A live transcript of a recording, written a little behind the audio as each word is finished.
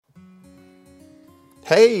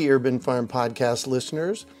Hey, Urban Farm Podcast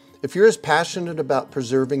listeners. If you're as passionate about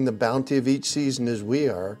preserving the bounty of each season as we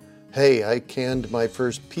are, hey, I canned my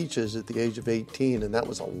first peaches at the age of 18, and that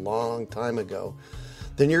was a long time ago,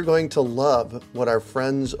 then you're going to love what our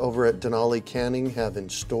friends over at Denali Canning have in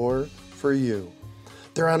store for you.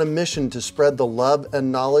 They're on a mission to spread the love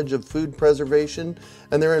and knowledge of food preservation,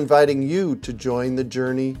 and they're inviting you to join the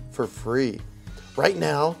journey for free. Right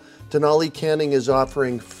now, Denali Canning is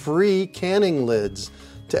offering free canning lids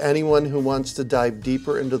to anyone who wants to dive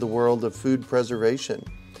deeper into the world of food preservation.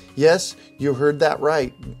 Yes, you heard that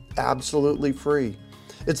right, absolutely free.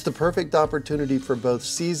 It's the perfect opportunity for both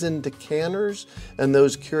seasoned canners and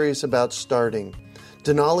those curious about starting.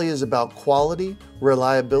 Denali is about quality,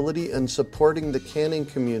 reliability, and supporting the canning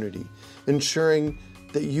community, ensuring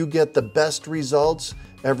that you get the best results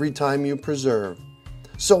every time you preserve.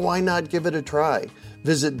 So why not give it a try?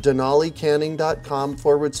 Visit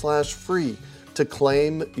denalicanning.com/free to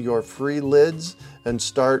claim your free lids and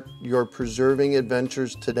start your preserving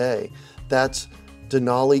adventures today. That's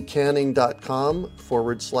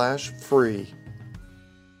denalicanning.com/free.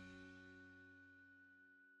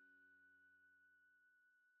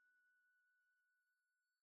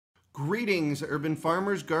 Greetings, urban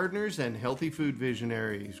farmers, gardeners, and healthy food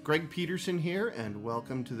visionaries. Greg Peterson here, and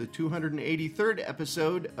welcome to the 283rd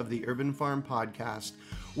episode of the Urban Farm Podcast,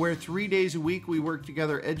 where 3 days a week we work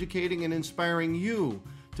together educating and inspiring you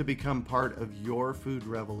to become part of your food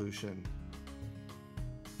revolution.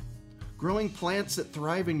 Growing plants that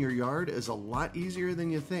thrive in your yard is a lot easier than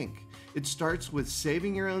you think. It starts with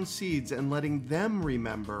saving your own seeds and letting them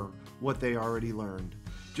remember what they already learned.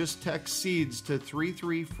 Just text SEEDS to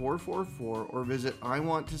 33444 or visit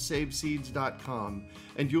iwanttosaveseeds.com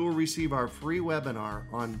and you will receive our free webinar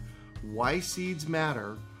on why seeds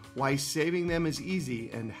matter, why saving them is easy,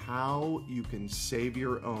 and how you can save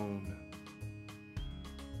your own.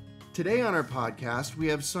 Today on our podcast, we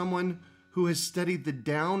have someone who has studied the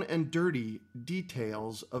down and dirty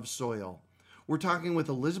details of soil. We're talking with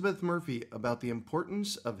Elizabeth Murphy about the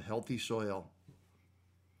importance of healthy soil.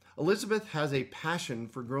 Elizabeth has a passion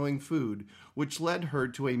for growing food, which led her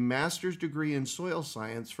to a master's degree in soil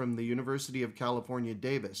science from the University of California,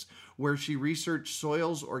 Davis, where she researched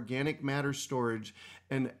soil's organic matter storage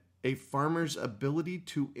and a farmer's ability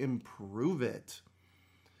to improve it.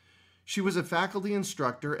 She was a faculty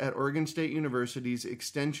instructor at Oregon State University's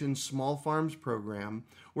Extension Small Farms program,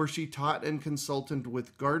 where she taught and consulted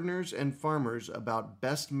with gardeners and farmers about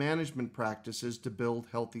best management practices to build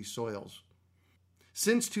healthy soils.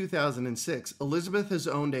 Since 2006, Elizabeth has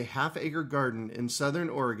owned a half-acre garden in southern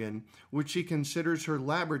Oregon, which she considers her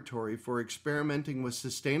laboratory for experimenting with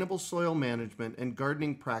sustainable soil management and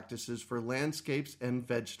gardening practices for landscapes and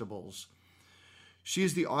vegetables. She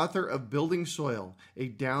is the author of Building Soil, a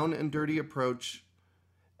down and dirty approach,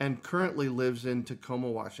 and currently lives in Tacoma,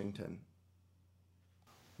 Washington.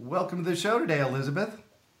 Welcome to the show today, Elizabeth.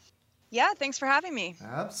 Yeah, thanks for having me.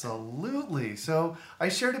 Absolutely. So I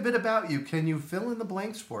shared a bit about you. Can you fill in the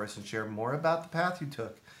blanks for us and share more about the path you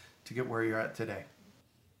took to get where you're at today?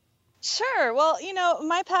 Sure. Well,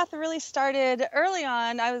 my path really started early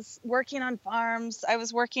on. I was working on farms. I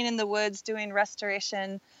was working in the woods doing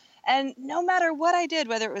restoration. And no matter what I did,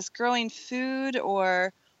 whether it was growing food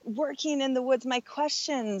or working in the woods, my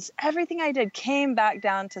questions, everything I did came back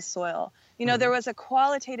down to soil. There was a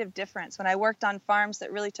qualitative difference. When I worked on farms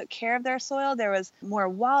that really took care of their soil, there was more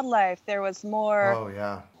wildlife, there was more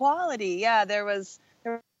quality. Yeah, there was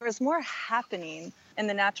more happening in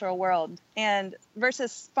the natural world. And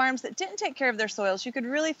versus farms that didn't take care of their soils, you could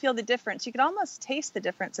really feel the difference. You could almost taste the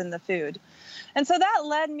difference in the food. And so that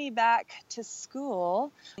led me back to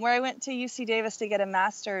school, where I went to UC Davis to get a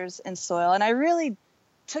master's in soil. And I really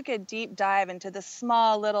took a deep dive into the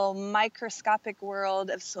small little microscopic world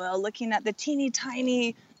of soil, looking at the teeny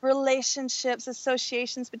tiny relationships,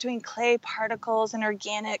 associations between clay particles and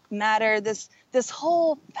organic matter, this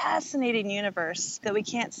whole fascinating universe that we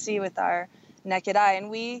can't see with our naked eye. And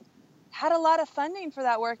we had a lot of funding for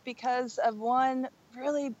that work because of one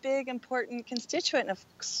really big, important constituent of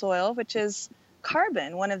soil, which is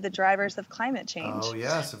carbon, one of the drivers of climate change. Oh,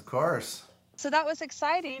 yes, of course. So that was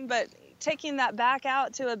exciting, but taking that back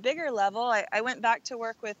out to a bigger level, I went back to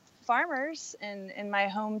work with farmers in my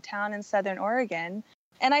hometown in Southern Oregon.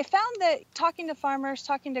 And I found that talking to farmers,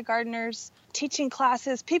 talking to gardeners, teaching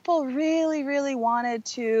classes, people really, really wanted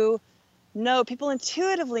to know, people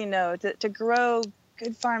intuitively know that to grow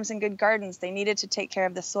good farms and good gardens, they needed to take care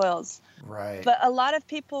of the soils. Right. But a lot of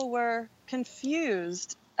people were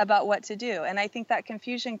confused about what to do. And I think that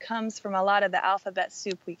confusion comes from a lot of the alphabet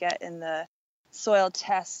soup we get in the soil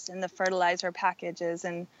tests and the fertilizer packages.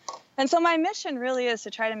 And And so my mission really is to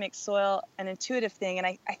try to make soil an intuitive thing. And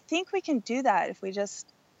I think we can do that if we just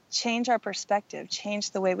change our perspective, change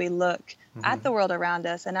the way we look at the world around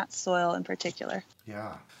us and at soil in particular.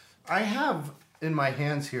 Yeah. I have in my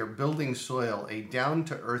hands here, Building Soil, a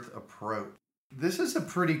down-to-earth approach. This is a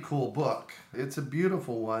pretty cool book. It's a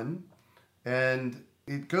beautiful one, and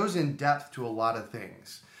it goes in depth to a lot of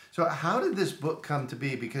things. So how did this book come to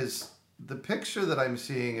be? Because the picture that I'm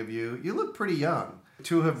seeing of you, you look pretty young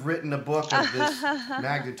to have written a book of this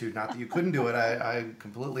magnitude. Not that you couldn't do it. I'm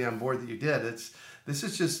completely on board that you did. This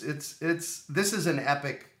is an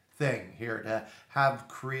epic thing here to have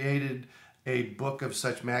created a book of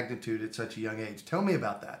such magnitude at such a young age. Tell me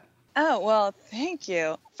about that. Oh, well, thank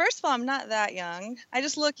you. First of all, I'm not that young. I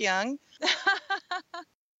just look young.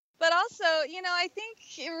 But also, I think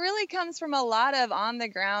it really comes from a lot of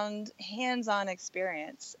on-the-ground, hands-on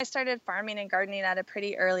experience. I started farming and gardening at a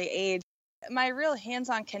pretty early age. My real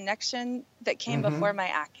hands-on connection that came before my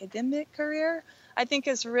academic career, I think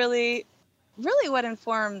is really, really what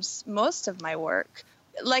informs most of my work.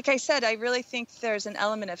 Like I said, I really think there's an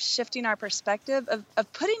element of shifting our perspective,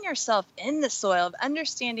 of putting yourself in the soil, of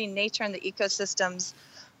understanding nature and the ecosystems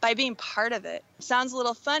by being part of it. Sounds a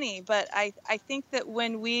little funny, but I think that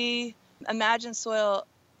when we imagine soil,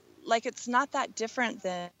 like it's not that different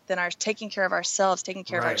than our taking care of ourselves, taking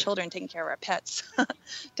care of our children, taking care of our pets,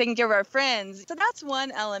 taking care of our friends. So that's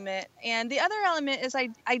one element. And the other element is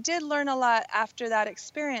I did learn a lot after that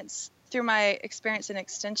experience, through my experience in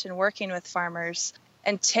Extension, working with farmers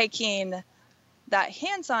and taking that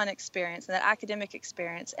hands-on experience and that academic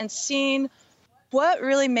experience and seeing what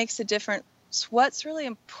really makes a difference, what's really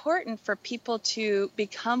important for people to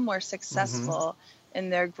become more successful in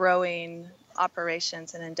their growing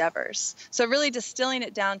operations and endeavors. So really distilling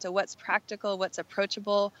it down to what's practical, what's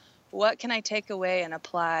approachable, what can I take away and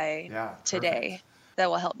apply today that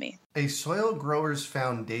will help me. A Soil Growers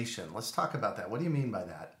Foundation. Let's talk about that. What do you mean by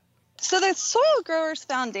that? So the Soil Growers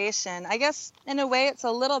Foundation, I guess in a way it's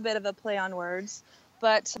a little bit of a play on words,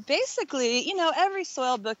 but basically, every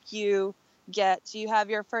soil book you get, you have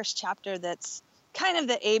your first chapter that's kind of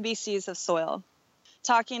the ABCs of soil,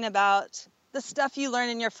 talking about the stuff you learn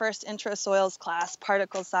in your first intro soils class,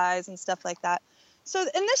 particle size and stuff like that. So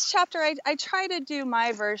in this chapter, I try to do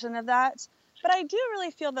my version of that, but I do really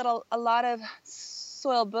feel that a lot of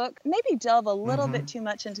soil book maybe delve a little bit too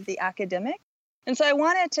much into the academic. And so I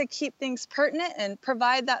wanted to keep things pertinent and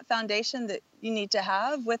provide that foundation that you need to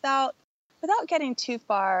have without getting too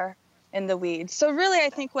far in the weeds. So really, I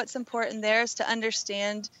think what's important there is to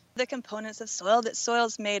understand the components of soil, that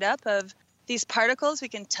soil's made up of these particles we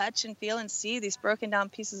can touch and feel and see, these broken down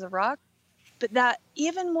pieces of rock, but that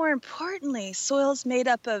even more importantly, soil's made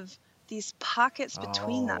up of these pockets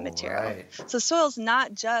between that material. So soil's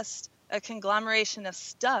not just a conglomeration of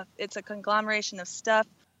stuff, it's a conglomeration of stuff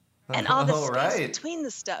and all the space between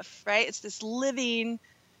the stuff, right? It's this living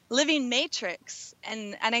matrix.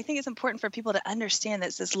 And I think it's important for people to understand that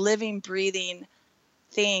it's this living, breathing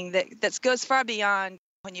thing that goes far beyond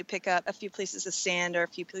when you pick up a few pieces of sand or a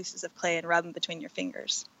few pieces of clay and rub them between your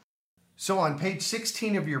fingers. So on page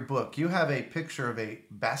 16 of your book, you have a picture of a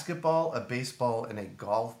basketball, a baseball, and a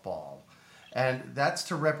golf ball. And that's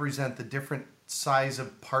to represent the different size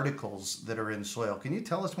of particles that are in soil. Can you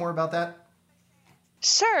tell us more about that?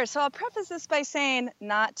 Sure. So I'll preface this by saying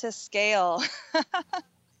not to scale.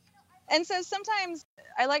 And so sometimes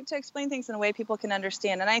I like to explain things in a way people can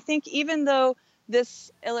understand. And I think even though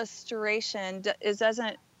this illustration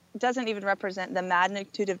doesn't even represent the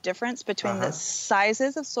magnitude of difference between the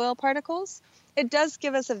sizes of soil particles, it does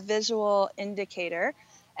give us a visual indicator.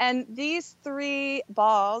 And these three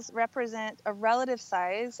balls represent a relative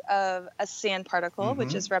size of a sand particle,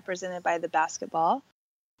 which is represented by the basketball,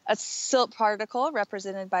 a silt particle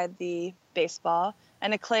represented by the baseball,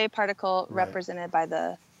 and a clay particle represented by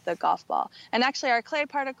the golf ball. And actually our clay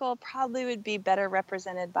particle probably would be better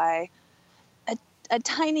represented by a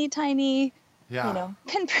tiny, pinprick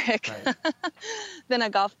than a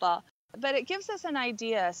golf ball. But it gives us an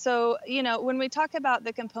idea. So, when we talk about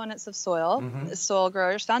the components of soil, the Soil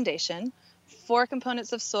Growers Foundation, 4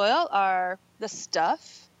 components of soil are the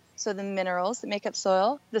stuff, so the minerals that make up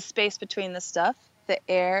soil, the space between the stuff, the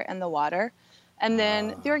air and the water, and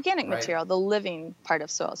then the organic material, the living part of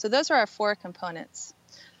soil. So those are our 4 components.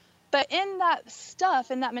 But in that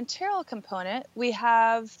stuff, in that material component, we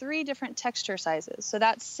have 3 different texture sizes. So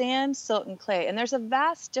that's sand, silt, and clay. And there's a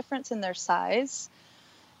vast difference in their size.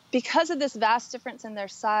 Because of this vast difference in their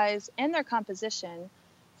size and their composition,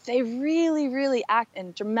 they really, really act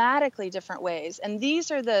in dramatically different ways. And these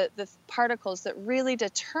are the particles that really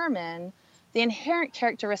determine the inherent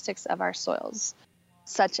characteristics of our soils.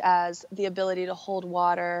 such as the ability to hold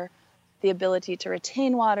water, the ability to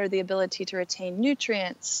retain water, the ability to retain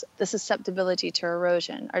nutrients, the susceptibility to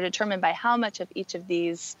erosion, are determined by how much of each of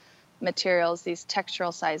these materials, these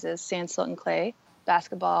textural sizes, sand, silt, and clay,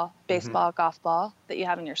 basketball, baseball, golf ball, that you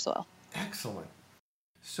have in your soil. Excellent.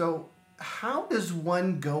 So how does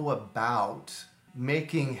one go about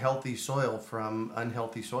making healthy soil from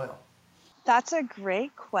unhealthy soil? That's a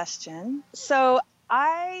great question. So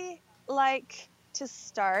I like to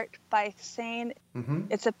start by saying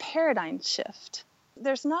it's a paradigm shift.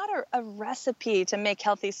 There's not a recipe to make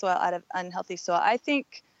healthy soil out of unhealthy soil. I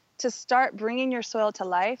think to start bringing your soil to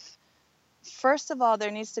life, first of all,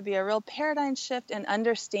 there needs to be a real paradigm shift in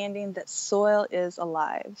understanding that soil is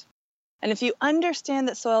alive. And if you understand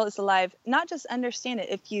that soil is alive, not just understand it,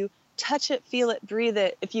 if you touch it, feel it, breathe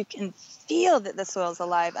it, if you can feel that the soil is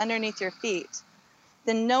alive underneath your feet,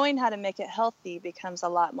 then knowing how to make it healthy becomes a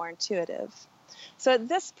lot more intuitive. So at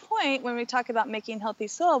this point, when we talk about making healthy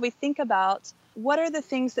soil, we think about what are the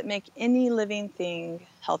things that make any living thing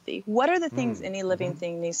healthy? What are the things any living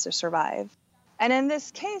thing needs to survive? And in this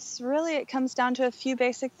case, really, it comes down to a few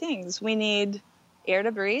basic things. We need air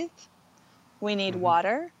to breathe. We need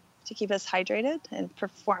water to keep us hydrated and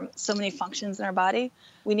perform so many functions in our body.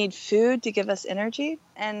 We need food to give us energy.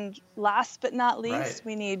 And last but not least,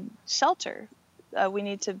 we need shelter. We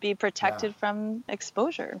need to be protected from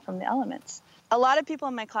exposure and from the elements. A lot of people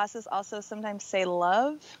in my classes also sometimes say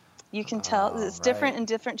love. You can tell it's different in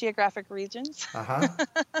different geographic regions.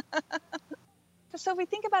 So if we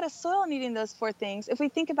think about a soil needing those four things, if we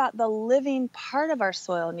think about the living part of our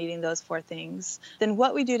soil needing those four things, then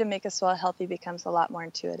what we do to make a soil healthy becomes a lot more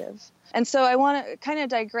intuitive. And so I want to kind of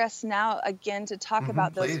digress now again to talk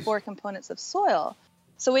about those four components of soil.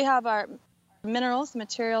 So we have our minerals, the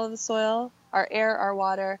material of the soil, our air, our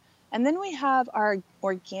water, and then we have our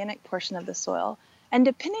organic portion of the soil. And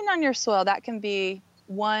depending on your soil, that can be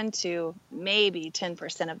 1 to maybe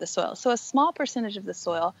 10% of the soil. So a small percentage of the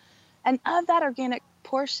soil. And of that organic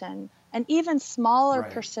portion, an even smaller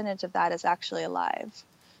percentage of that is actually alive.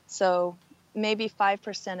 So maybe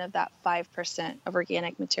 5% of that 5% of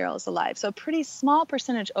organic material is alive. So a pretty small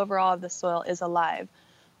percentage overall of the soil is alive.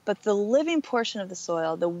 But the living portion of the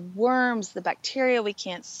soil, the worms, the bacteria we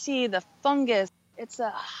can't see, the fungus, it's a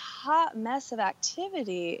hot mess of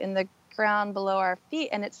activity in the ground below our feet.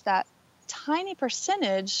 And it's that tiny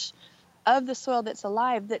percentage of the soil that's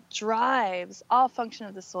alive that drives all function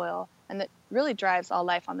of the soil and that really drives all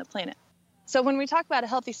life on the planet. So when we talk about a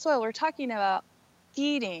healthy soil, we're talking about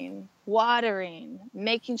feeding, watering,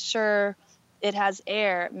 making sure it has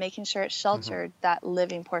air, making sure it's sheltered, that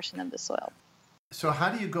living portion of the soil. So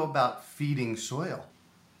how do you go about feeding soil?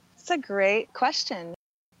 It's a great question.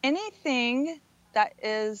 Anything that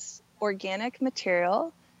is organic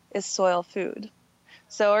material is soil food.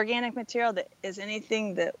 So organic material that is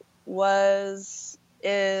anything that was,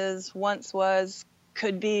 is, once was,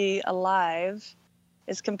 could be alive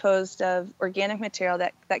is composed of organic material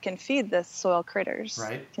that can feed the soil critters,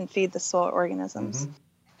 can feed the soil organisms.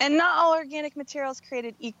 And not all organic material is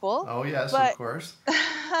created equal. Oh, yes, of course.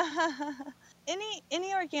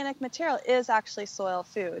 Any organic material is actually soil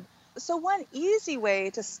food. So one easy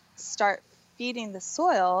way to start feeding the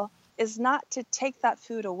soil is not to take that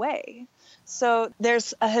food away. So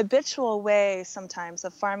there's a habitual way sometimes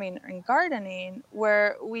of farming and gardening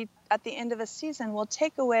where we, at the end of a season, will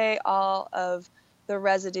take away all of the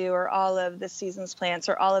residue or all of the season's plants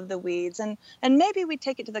or all of the weeds. And maybe we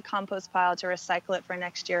take it to the compost pile to recycle it for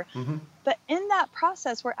next year. But in that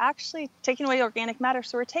process, we're actually taking away organic matter.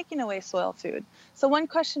 So we're taking away soil food. So one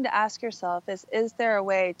question to ask yourself is there a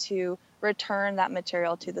way to return that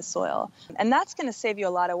material to the soil? And that's going to save you a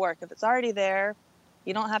lot of work. If it's already there,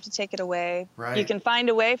 you don't have to take it away. You can find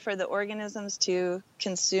a way for the organisms to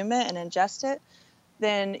consume it and ingest it.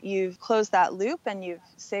 Then you've closed that loop and you've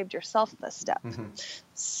saved yourself a step.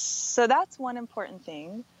 So that's one important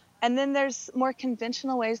thing. And then there's more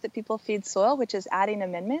conventional ways that people feed soil, which is adding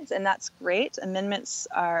amendments, and that's great. Amendments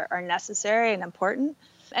are necessary and important.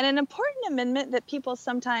 And an important amendment that people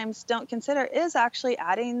sometimes don't consider is actually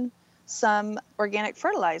adding some organic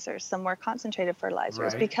fertilizers, some more concentrated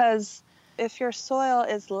fertilizers, because if your soil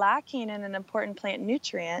is lacking in an important plant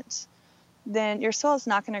nutrient, then your soil is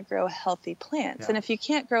not going to grow healthy plants. And if you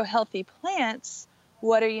can't grow healthy plants,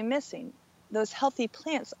 what are you missing? Those healthy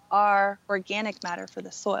plants are organic matter for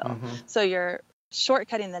the soil. So you're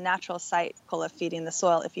shortcutting the natural cycle of feeding the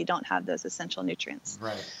soil if you don't have those essential nutrients.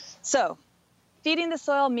 So feeding the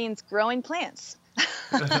soil means growing plants.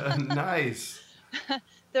 Nice.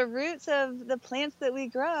 The roots of the plants that we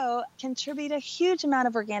grow contribute a huge amount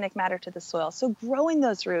of organic matter to the soil. So growing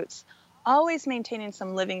those roots, always maintaining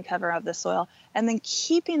some living cover of the soil, and then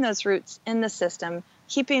keeping those roots in the system,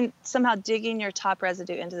 somehow digging your top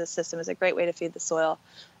residue into the system is a great way to feed the soil.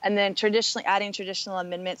 And then adding traditional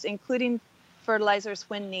amendments, including fertilizers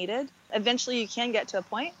when needed. Eventually you can get to a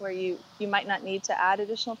point where you might not need to add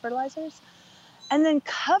additional fertilizers. And then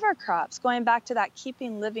cover crops, going back to that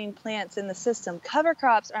keeping living plants in the system. Cover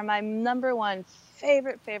crops are my number one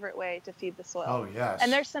favorite way to feed the soil. Oh, yes.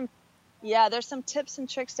 And there's some tips and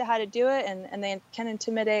tricks to how to do it, and they can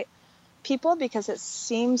intimidate people because it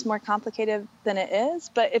seems more complicated than it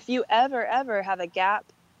is. But if you ever have a gap,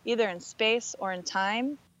 either in space or in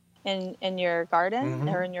time, in your garden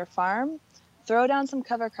or in your farm, throw down some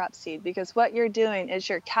cover crop seed, because what you're doing is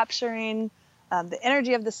you're capturing the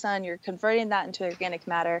energy of the sun, you're converting that into organic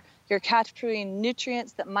matter, you're capturing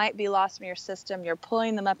nutrients that might be lost from your system, you're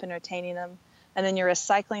pulling them up and retaining them, and then you're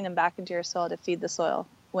recycling them back into your soil to feed the soil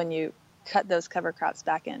when you cut those cover crops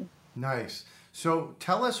back in. Nice. So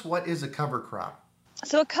tell us, what is a cover crop?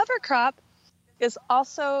 So a cover crop is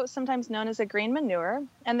also sometimes known as a green manure,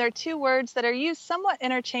 and they're two words that are used somewhat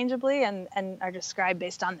interchangeably and are described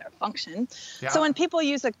based on their function. Yeah. So when people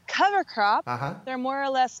use a cover crop, they're more or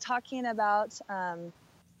less talking about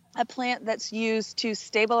a plant that's used to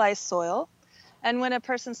stabilize soil. And when a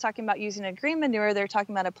person's talking about using a green manure, they're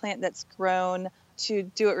talking about a plant that's grown to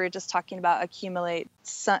do what we were just talking about, accumulate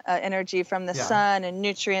energy from the sun and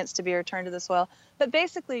nutrients to be returned to the soil. But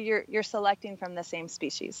basically, you're selecting from the same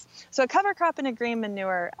species. So a cover crop and a green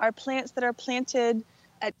manure are plants that are planted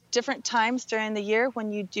at different times during the year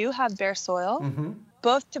when you do have bare soil,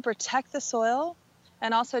 both to protect the soil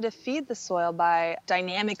and also to feed the soil by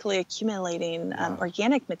dynamically accumulating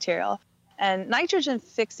organic material. And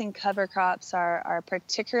nitrogen-fixing cover crops are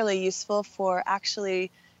particularly useful for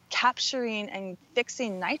actually capturing and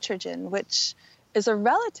fixing nitrogen, which is a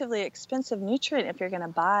relatively expensive nutrient if you're going to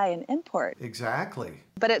buy and import. Exactly.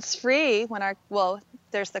 But it's free when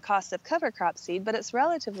there's the cost of cover crop seed, but it's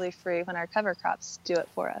relatively free when our cover crops do it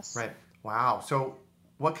for us. Right. Wow. So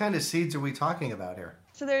what kind of seeds are we talking about here?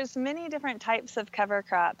 So there's many different types of cover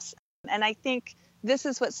crops. And I think this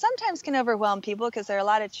is what sometimes can overwhelm people because there are a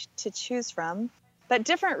lot to choose from. But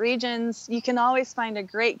different regions, you can always find a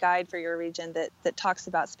great guide for your region that talks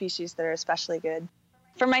about species that are especially good.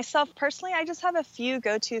 For myself personally, I just have a few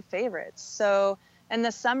go-to favorites. So in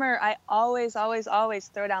the summer, I always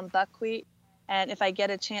throw down buckwheat. And if I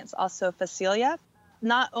get a chance, also Phacelia.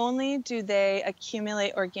 Not only do they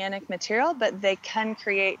accumulate organic material, but they can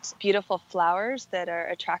create beautiful flowers that are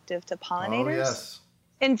attractive to pollinators. Oh, yes.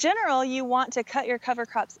 In general, you want to cut your cover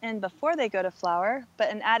crops in before they go to flower,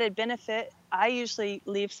 but an added benefit, I usually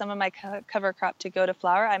leave some of my cover crop to go to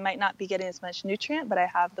flower. I might not be getting as much nutrient, but I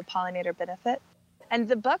have the pollinator benefit. And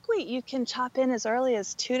the buckwheat you can chop in as early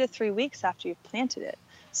as 2 to 3 weeks after you've planted it.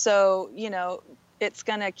 So, it's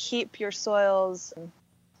going to keep your soils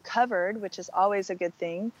covered, which is always a good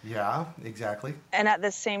thing. Yeah, exactly. And at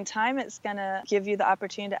the same time, it's going to give you the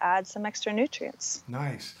opportunity to add some extra nutrients.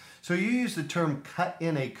 Nice. So you use the term cut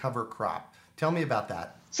in a cover crop. Tell me about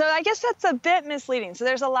that. So I guess that's a bit misleading. So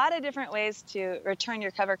there's a lot of different ways to return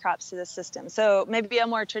your cover crops to the system. So maybe a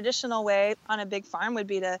more traditional way on a big farm would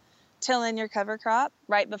be to till in your cover crop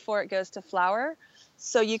right before it goes to flower.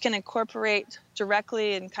 So you can incorporate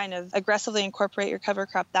directly and kind of aggressively incorporate your cover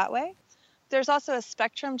crop that way. There's also a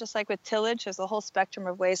spectrum, just like with tillage, there's a whole spectrum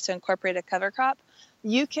of ways to incorporate a cover crop.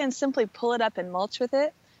 You can simply pull it up and mulch with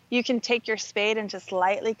it. You can take your spade and just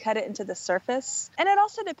lightly cut it into the surface. And it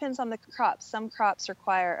also depends on the crop. Some crops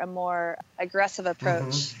require a more aggressive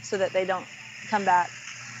approach so that they don't come back.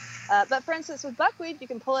 But for instance, with buckwheat, you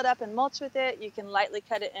can pull it up and mulch with it. You can lightly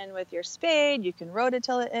cut it in with your spade. You can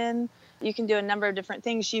rototill it in. You can do a number of different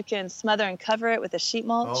things. You can smother and cover it with a sheet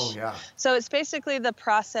mulch. Oh, yeah. So it's basically the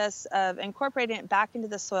process of incorporating it back into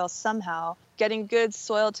the soil somehow, getting good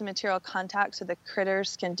soil to material contact so the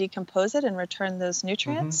critters can decompose it and return those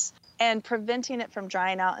nutrients, and preventing it from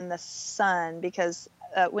drying out in the sun, because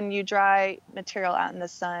when you dry material out in the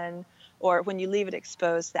sun, or when you leave it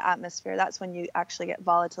exposed to the atmosphere, that's when you actually get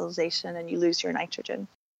volatilization and you lose your nitrogen.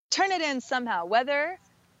 Turn it in somehow, whether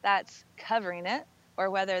that's covering it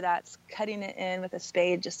or whether that's cutting it in with a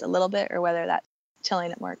spade just a little bit, or whether that's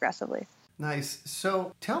tilling it more aggressively. Nice.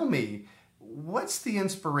 So tell me, what's the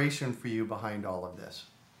inspiration for you behind all of this?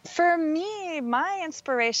 For me, my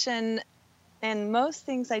inspiration in most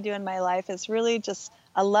things I do in my life is really just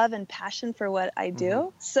a love and passion for what I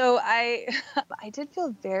do. So I did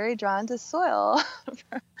feel very drawn to soil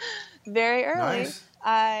very early. Nice.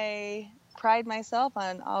 I pride myself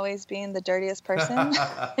on always being the dirtiest person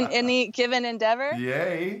in any given endeavor.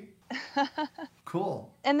 Yay.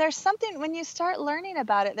 Cool. And there's something, when you start learning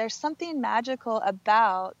about it, there's something magical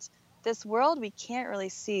about this world we can't really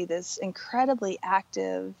see, this incredibly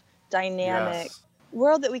active, dynamic Yes.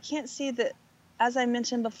 world that we can't see that, as I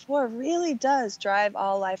mentioned before, really does drive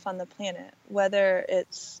all life on the planet, whether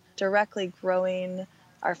it's directly growing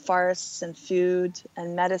our forests and food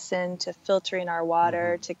and medicine, to filtering our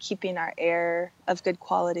water, to keeping our air of good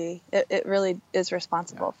quality. It really is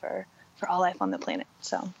responsible for all life on the planet.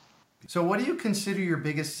 So what do you consider your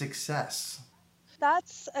biggest success?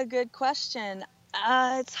 That's a good question.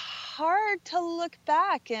 It's hard to look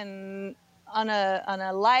back and on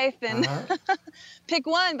a life and pick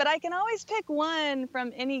one, but I can always pick one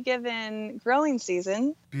from any given growing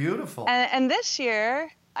season. Beautiful. And this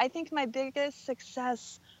year, I think my biggest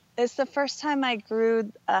success is the first time I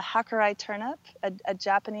grew a hakurei turnip, a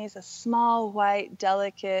Japanese, a small, white,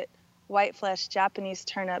 delicate, white flesh Japanese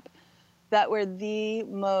turnip that were the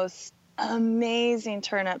most amazing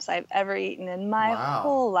turnips I've ever eaten in my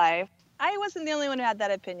whole life. I wasn't the only one who had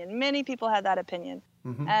that opinion. Many people had that opinion.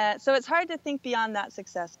 So it's hard to think beyond that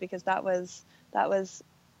success, because that was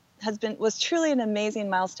truly an amazing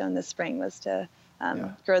milestone this spring, was to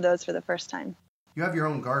grow those for the first time. You have your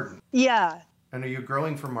own garden. Yeah. And are you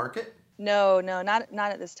growing for market? No, not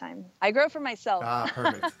at this time. I grow for myself.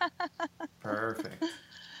 Perfect.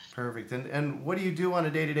 And what do you do on a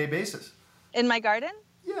day-to-day basis? In my garden?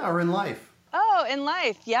 Yeah, or in life. Oh, in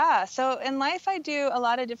life, yeah. So in life, I do a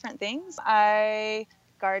lot of different things. I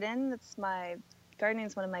garden. Gardening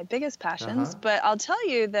is one of my biggest passions. But I'll tell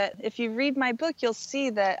you that if you read my book, you'll see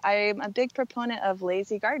that I'm a big proponent of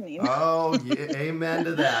lazy gardening. Oh, yeah, amen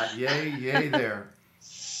to that. Yay there.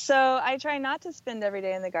 So I try not to spend every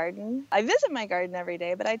day in the garden. I visit my garden every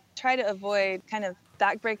day, but I try to avoid kind of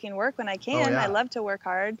backbreaking work when I can. Oh, yeah. I love to work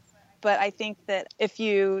hard. But I think that if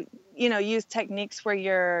you use techniques where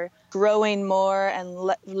you're growing more and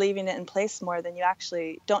leaving it in place more, then you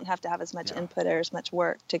actually don't have to have as much input or as much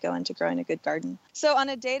work to go into growing a good garden. So on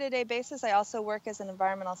a day-to-day basis, I also work as an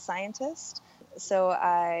environmental scientist. So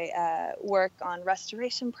I work on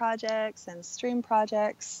restoration projects and stream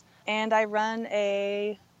projects, and I run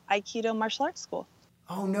a Aikido martial arts school.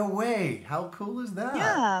 Oh, no way. How cool is that?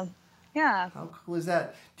 Yeah. How cool is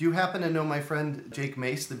that? Do you happen to know my friend Jake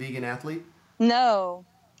Mace, the vegan athlete? No,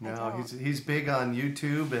 he's big on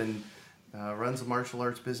YouTube and runs a martial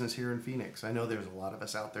arts business here in Phoenix. I know there's a lot of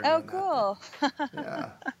us out there doing cool. that. Yeah.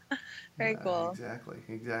 Very cool.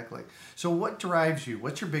 Exactly. So what drives you?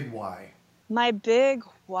 What's your big why? My big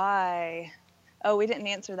why. Oh, we didn't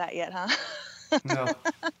answer that yet, huh? No.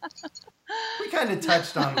 We kind of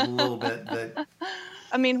touched on it a little bit, but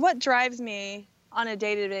I mean, what drives me on a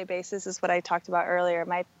day-to-day basis is what I talked about earlier,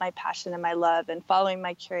 my passion and my love and following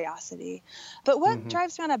my curiosity. But what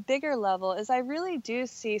drives me on a bigger level is I really do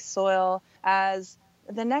see soil as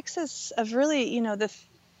the nexus of really, the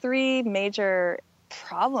three major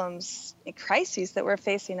problems, crises that we're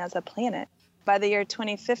facing as a planet. By the year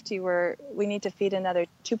 2050, we need to feed another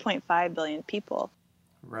 2.5 billion people.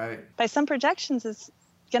 Right. By some projections, it's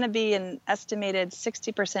going to be an estimated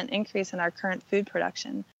 60% increase in our current food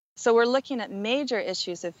production. So we're looking at major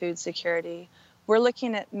issues of food security. We're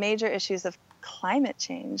looking at major issues of climate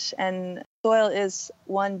change. And soil is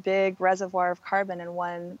one big reservoir of carbon and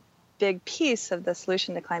one big piece of the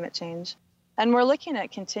solution to climate change. And we're looking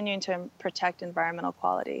at continuing to protect environmental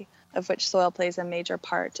quality, of which soil plays a major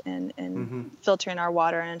part in filtering our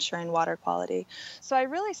water and ensuring water quality. So I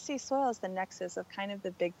really see soil as the nexus of kind of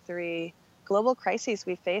the big three global crises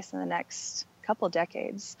we face in the next couple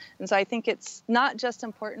decades. And so I think it's not just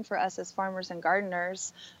important for us as farmers and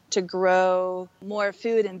gardeners to grow more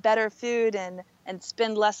food and better food and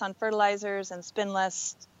spend less on fertilizers and spend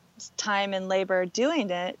less time and labor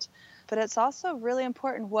doing it, but it's also really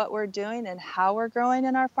important what we're doing and how we're growing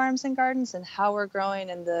in our farms and gardens and how we're growing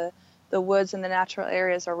in the woods and the natural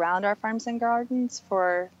areas around our farms and gardens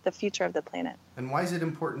for the future of the planet. And why is it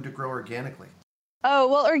important to grow organically? Oh,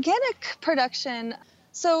 well, organic production.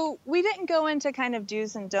 So we didn't go into kind of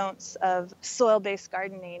do's and don'ts of soil-based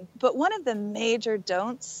gardening, but one of the major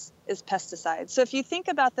don'ts is pesticides. So if you think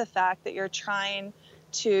about the fact that you're trying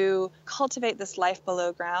to cultivate this life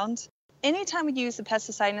below ground, anytime you use a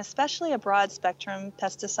pesticide, and especially a broad spectrum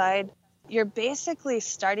pesticide, you're basically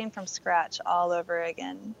starting from scratch all over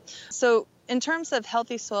again. So in terms of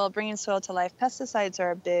healthy soil, bringing soil to life, pesticides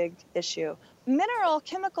are a big issue. Mineral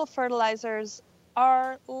chemical fertilizers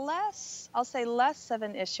are less of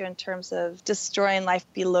an issue in terms of destroying life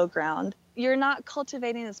below ground. You're not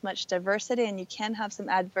cultivating as much diversity and you can have some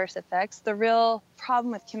adverse effects. The real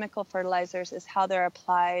problem with chemical fertilizers is how they're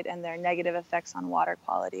applied and their negative effects on water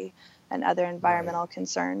quality and other environmental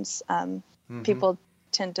concerns. People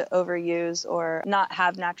tend to overuse or not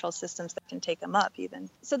have natural systems that can take them up even.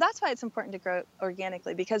 So that's why it's important to grow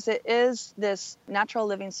organically, because it is this natural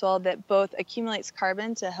living soil that both accumulates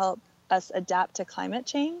carbon to help us adapt to climate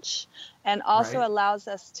change and also allows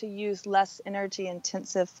us to use less energy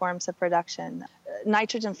intensive forms of production.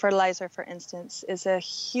 Nitrogen fertilizer, for instance, is a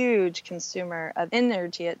huge consumer of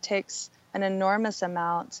energy. It takes an enormous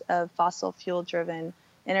amount of fossil fuel driven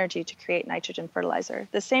energy to create nitrogen fertilizer.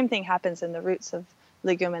 The same thing happens in the roots of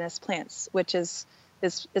leguminous plants, which is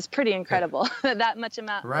pretty incredible. that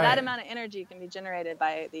amount of energy can be generated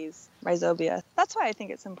by these rhizobia. That's why I think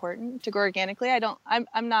it's important to grow organically.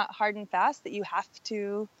 I'm not hard and fast that you have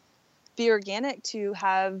to be organic to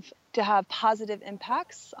have positive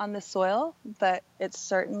impacts on the soil, but it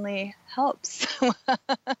certainly helps.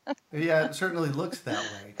 Yeah, it certainly looks that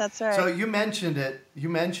way. That's right. So you mentioned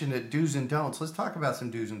it, do's and don'ts. Let's talk about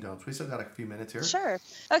some do's and don'ts. We still got a few minutes here. Sure.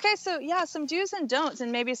 Okay, so some do's and don'ts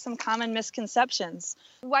and maybe some common misconceptions.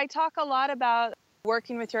 I talk a lot about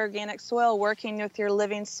working with your organic soil, working with your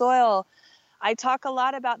living soil. I talk a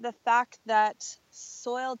lot about the fact that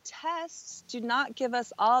soil tests do not give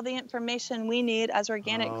us all the information we need as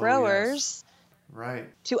organic growers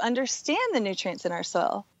to understand the nutrients in our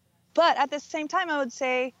soil. But at the same time, I would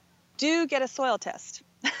say, do get a soil test.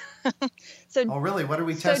 Really? What are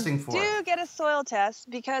we testing for? Do get a soil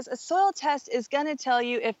test, because a soil test is going to tell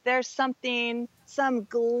you if there's some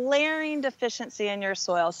glaring deficiency in your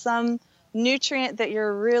soil, some nutrient that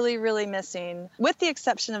you're really, really missing, with the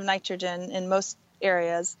exception of nitrogen in most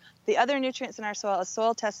areas. The other nutrients in our soil, a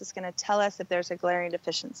soil test is going to tell us if there's a glaring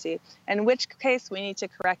deficiency, in which case we need to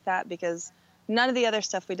correct that, because none of the other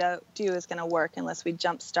stuff we do is going to work unless we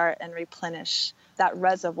jumpstart and replenish that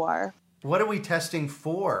reservoir. What are we testing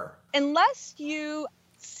for? Unless you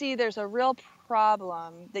see there's a real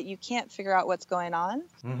problem that you can't figure out what's going on,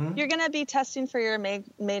 you're going to be testing for your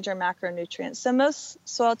major macronutrients. So most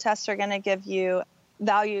soil tests are going to give you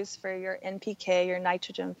values for your NPK, your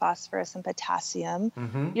nitrogen, phosphorus, and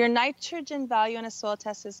potassium. Your nitrogen value in a soil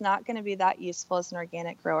test is not going to be that useful as an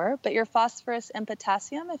organic grower, but your phosphorus and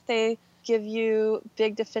potassium, if they give you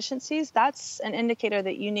big deficiencies, that's an indicator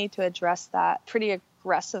that you need to address that pretty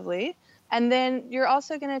aggressively. And then you're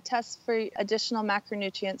also going to test for additional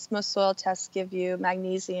macronutrients. Most soil tests give you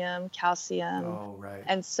magnesium, calcium,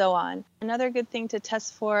 and so on. Another good thing to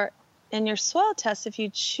test for in your soil test, if you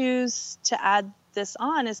choose to add this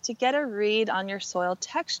on, is to get a read on your soil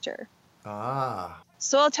texture.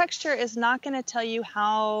 Soil texture is not going to tell you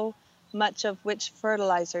how much of which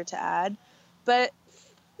fertilizer to add, but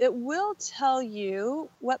it will tell you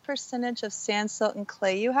what percentage of sand, silt, and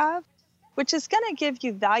clay you have, which is going to give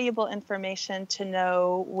you valuable information to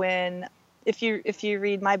know when, if you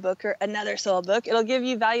read my book or another soil book, it'll give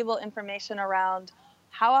you valuable information around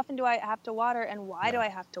how often do I have to water and why do I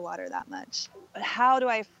have to water that much? How do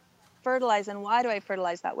I fertilize and why do I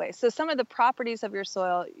fertilize that way? So some of the properties of your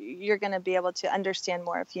soil, you're going to be able to understand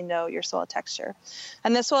more if you know your soil texture.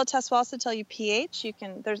 And the soil test will also tell you pH.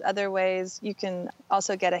 There's other ways. You can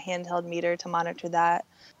also get a handheld meter to monitor that.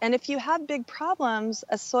 And if you have big problems,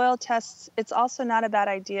 a soil test, it's also not a bad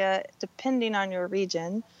idea, depending on your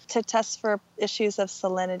region, to test for issues of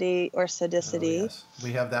salinity or acidity.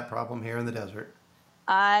 We have that problem here in the desert.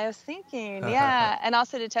 I was thinking, and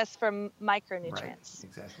also to test for micronutrients. Right,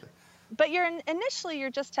 exactly. But initially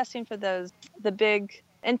you're just testing for the big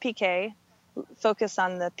NPK, focus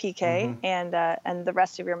on the PK and the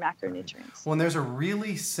rest of your macronutrients. Well, and there's a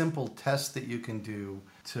really simple test that you can do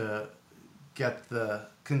to get the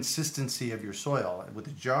consistency of your soil with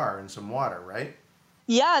a jar and some water, right?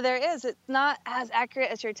 Yeah, there is. It's not as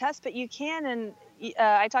accurate as your test, but you can, and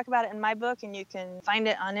I talk about it in my book, and you can find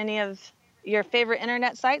it on any of your favorite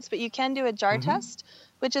internet sites, but you can do a jar test,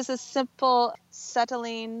 which is a simple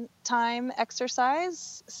settling time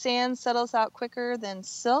exercise. Sand settles out quicker than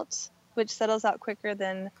silt, which settles out quicker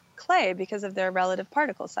than clay because of their relative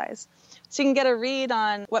particle size. So you can get a read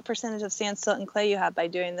on what percentage of sand, silt, and clay you have by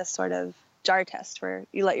doing this sort of jar test where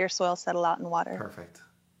you let your soil settle out in water.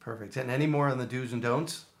 Perfect. And any more on the do's and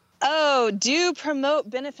don'ts? Do promote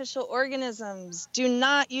beneficial organisms. Do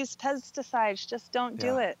not use pesticides. Just don't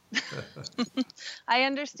do it. I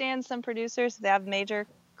understand some producers, if they have major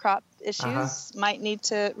crop issues, might need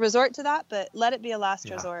to resort to that, but let it be a last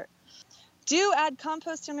resort. Do add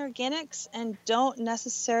compost and organics, and don't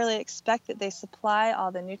necessarily expect that they supply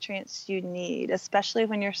all the nutrients you need, especially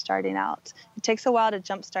when you're starting out. It takes a while to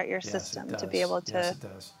jumpstart your system to be able to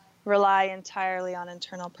rely entirely on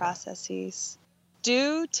internal processes.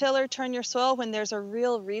 Do till or turn your soil when there's a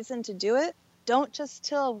real reason to do it. Don't just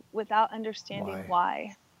till without understanding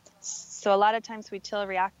why. So a lot of times we till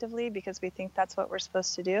reactively because we think that's what we're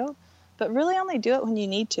supposed to do, but really only do it when you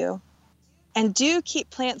need to. And do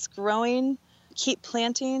keep plants growing, keep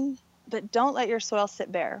planting, but don't let your soil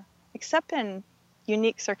sit bare, except in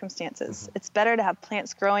unique circumstances. It's better to have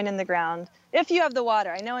plants growing in the ground if you have the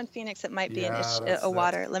water. I know in Phoenix it might be a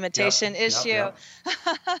water limitation issue.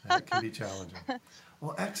 That can be challenging.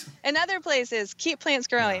 Well, excellent. In other places, keep plants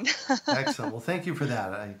growing. Excellent. Well, thank you for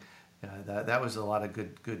that. That was a lot of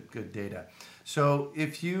good data. So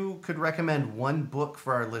if you could recommend one book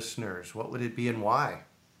for our listeners, what would it be and why?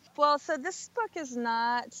 Well, so this book is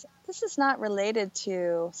not related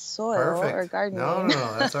to soil or gardening. No,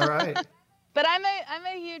 that's all right. But I'm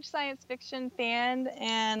a huge science fiction fan,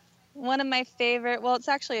 and one of my favorite, well, it's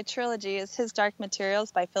actually a trilogy, is His Dark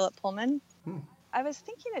Materials by Philip Pullman. I was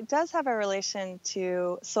thinking it does have a relation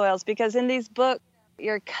to soils, because in these books,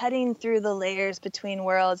 you're cutting through the layers between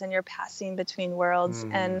worlds and you're passing between worlds.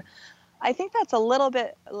 And I think that's a little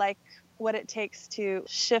bit like what it takes to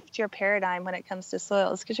shift your paradigm when it comes to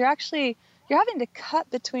soils, because you're having to cut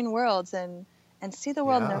between worlds and see the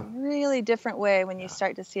world in a really different way when you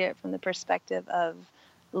start to see it from the perspective of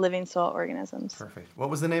living soil organisms. Perfect. What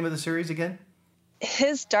was the name of the series again?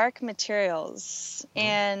 His Dark Materials.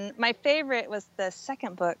 And my favorite was the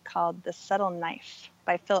second book called The Subtle Knife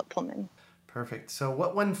by Philip Pullman. Perfect. So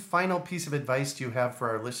what one final piece of advice do you have for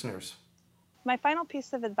our listeners? My final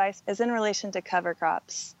piece of advice is in relation to cover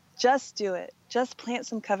crops. Just do it. Just plant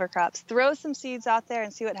some cover crops. Throw some seeds out there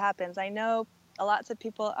and see what happens. I know lots of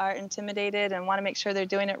people are intimidated and want to make sure they're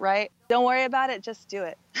doing it right. Don't worry about it. Just do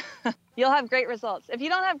it. You'll have great results. If you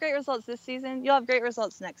don't have great results this season, you'll have great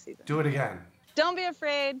results next season. Do it again. Don't be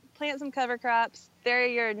afraid. Plant some cover crops. They're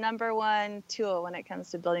your number one tool when it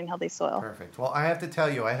comes to building healthy soil. Perfect. Well, I have to tell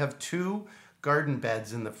you, I have 2 garden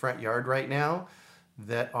beds in the front yard right now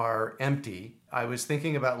that are empty. I was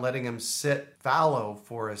thinking about letting them sit fallow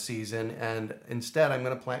for a season, and instead I'm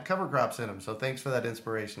going to plant cover crops in them. So thanks for that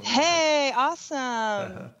inspiration. Hey,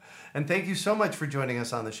 awesome. And thank you so much for joining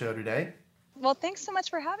us on the show today. Well, thanks so much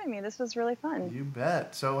for having me. This was really fun. You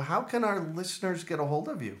bet. So how can our listeners get a hold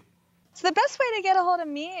of you? So the best way to get a hold of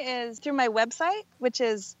me is through my website, which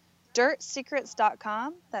is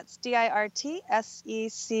dirtsecrets.com. That's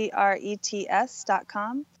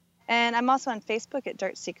DIRTSECRETS.com. And I'm also on Facebook at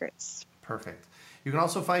Dirt Secrets. Perfect. You can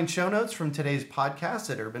also find show notes from today's podcast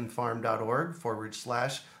at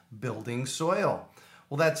urbanfarm.org/building soil.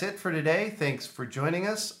 Well, that's it for today. Thanks for joining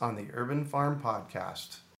us on the Urban Farm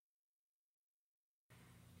Podcast.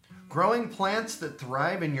 Growing plants that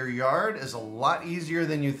thrive in your yard is a lot easier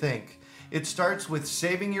than you think. It starts with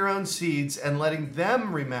saving your own seeds and letting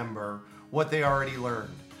them remember what they already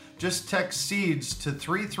learned. Just text SEEDS to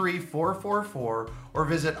 33444 or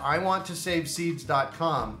visit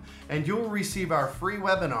iwanttosaveseeds.com and you'll receive our free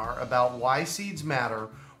webinar about why seeds matter,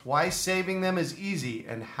 why saving them is easy,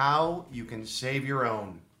 and how you can save your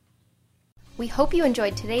own. We hope you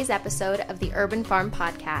enjoyed today's episode of the Urban Farm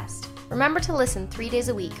Podcast. Remember to listen 3 days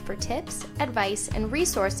a week for tips, advice, and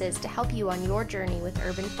resources to help you on your journey with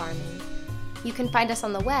urban farming. You can find us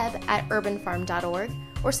on the web at urbanfarm.org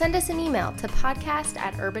or send us an email to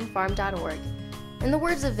podcast@urbanfarm.org. In the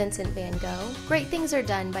words of Vincent van Gogh, great things are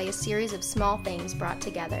done by a series of small things brought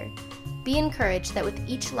together. Be encouraged that with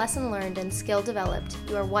each lesson learned and skill developed,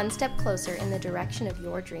 you are one step closer in the direction of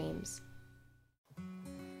your dreams.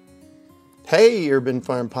 Hey, Urban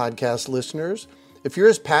Farm Podcast listeners. If you're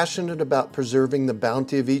as passionate about preserving the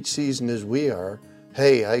bounty of each season as we are,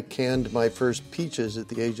 hey, I canned my first peaches at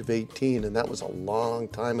the age of 18, and that was a long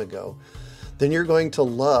time ago. Then you're going to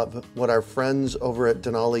love what our friends over at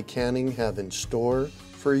Denali Canning have in store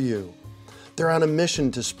for you. They're on a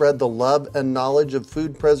mission to spread the love and knowledge of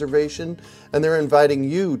food preservation, and they're inviting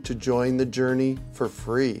you to join the journey for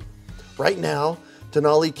free. Right now,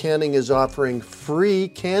 Denali Canning is offering free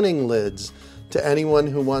canning lids to anyone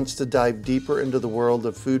who wants to dive deeper into the world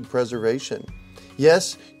of food preservation.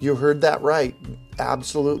 Yes, you heard that right.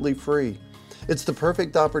 Absolutely free. It's the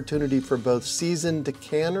perfect opportunity for both seasoned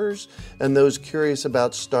canners and those curious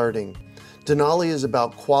about starting. Denali is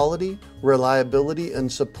about quality, reliability,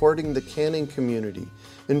 and supporting the canning community,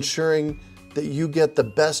 ensuring that you get the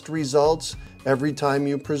best results every time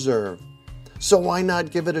you preserve. So why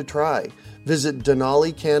not give it a try? Visit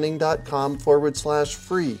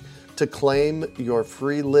denalicanning.com/free to claim your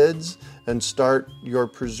free lids and start your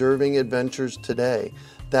preserving adventures today.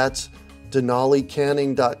 That's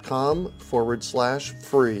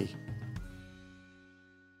denalicanning.com/free.